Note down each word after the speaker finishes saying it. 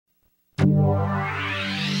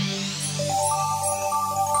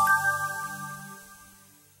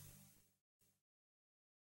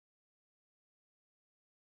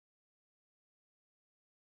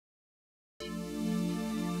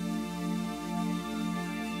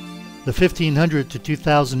The 1,500 to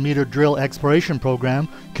 2,000 meter drill exploration program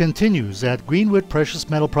continues at Greenwood Precious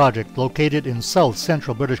Metal Project located in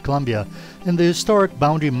south-central British Columbia in the historic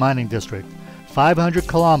Boundary Mining District, 500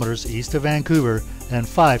 kilometers east of Vancouver and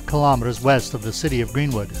 5 kilometers west of the city of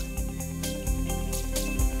Greenwood.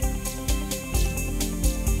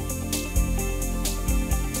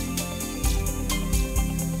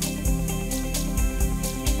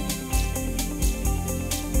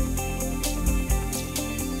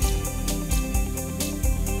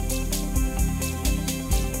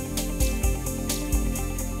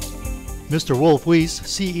 Mr. Wolf Weiss,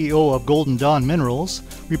 CEO of Golden Dawn Minerals,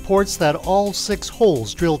 reports that all 6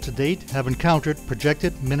 holes drilled to date have encountered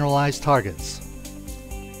projected mineralized targets.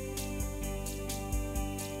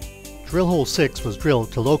 Drill hole 6 was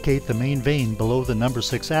drilled to locate the main vein below the number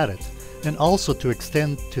 6 adit, and also to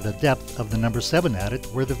extend to the depth of the number 7 adit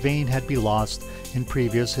where the vein had been lost in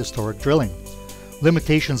previous historic drilling.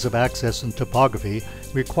 Limitations of access and topography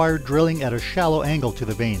required drilling at a shallow angle to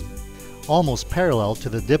the vein, almost parallel to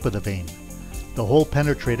the dip of the vein. The hole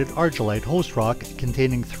penetrated argillite host rock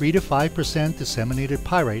containing 3 to 5% disseminated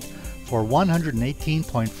pyrite for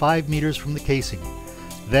 118.5 meters from the casing,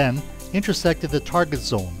 then intersected the target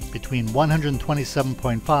zone between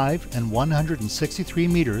 127.5 and 163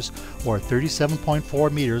 meters or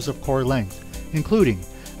 37.4 meters of core length, including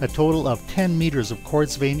a total of 10 meters of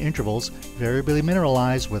quartz vein intervals variably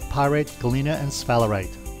mineralized with pyrite, galena, and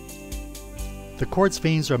sphalerite. The quartz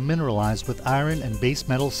veins are mineralized with iron and base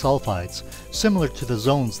metal sulfides, similar to the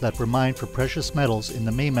zones that were mined for precious metals in the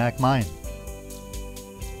Maymac mine.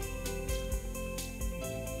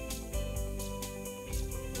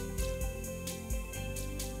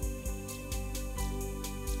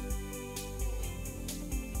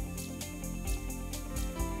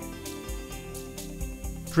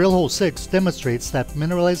 Drill hole 6 demonstrates that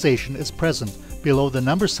mineralization is present below the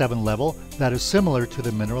number 7 level that is similar to the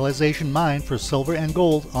mineralization mined for silver and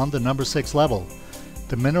gold on the number 6 level.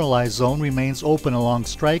 The mineralized zone remains open along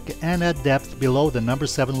strike and at depth below the number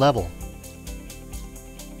 7 level.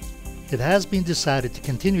 It has been decided to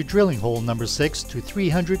continue drilling hole number 6 to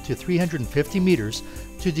 300 to 350 meters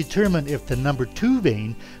to determine if the number 2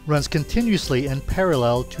 vein runs continuously and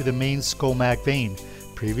parallel to the main Scomac vein,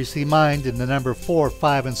 previously mined in the number 4,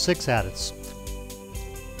 5, and 6 adits.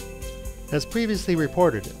 As previously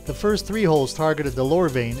reported, the first 3 holes targeted the lower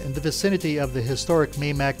vein in the vicinity of the historic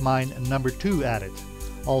Maymac mine number 2 adit.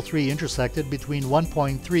 All 3 intersected between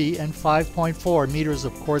 1.3 and 5.4 meters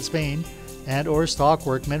of quartz vein and or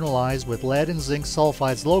stockwork mineralized with lead and zinc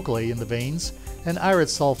sulfides locally in the veins and iron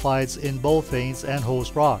sulfides in both veins and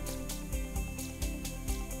host rock.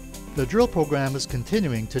 The drill program is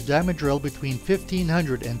continuing to diamond drill between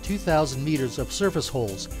 1,500 and 2,000 meters of surface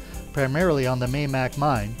holes, primarily on the Maymac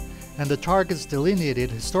mine, and the targets delineated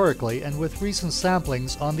historically and with recent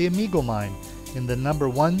samplings on the Amigo mine in the number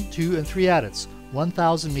 1, 2, and 3 adits,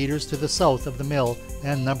 1,000 meters to the south of the mill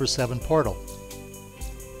and number 7 portal.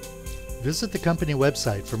 Visit the company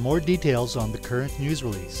website for more details on the current news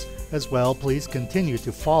release. As well, please continue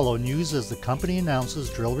to follow news as the company announces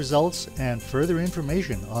drill results and further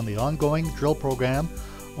information on the ongoing drill program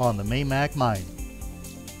on the Maymac mine.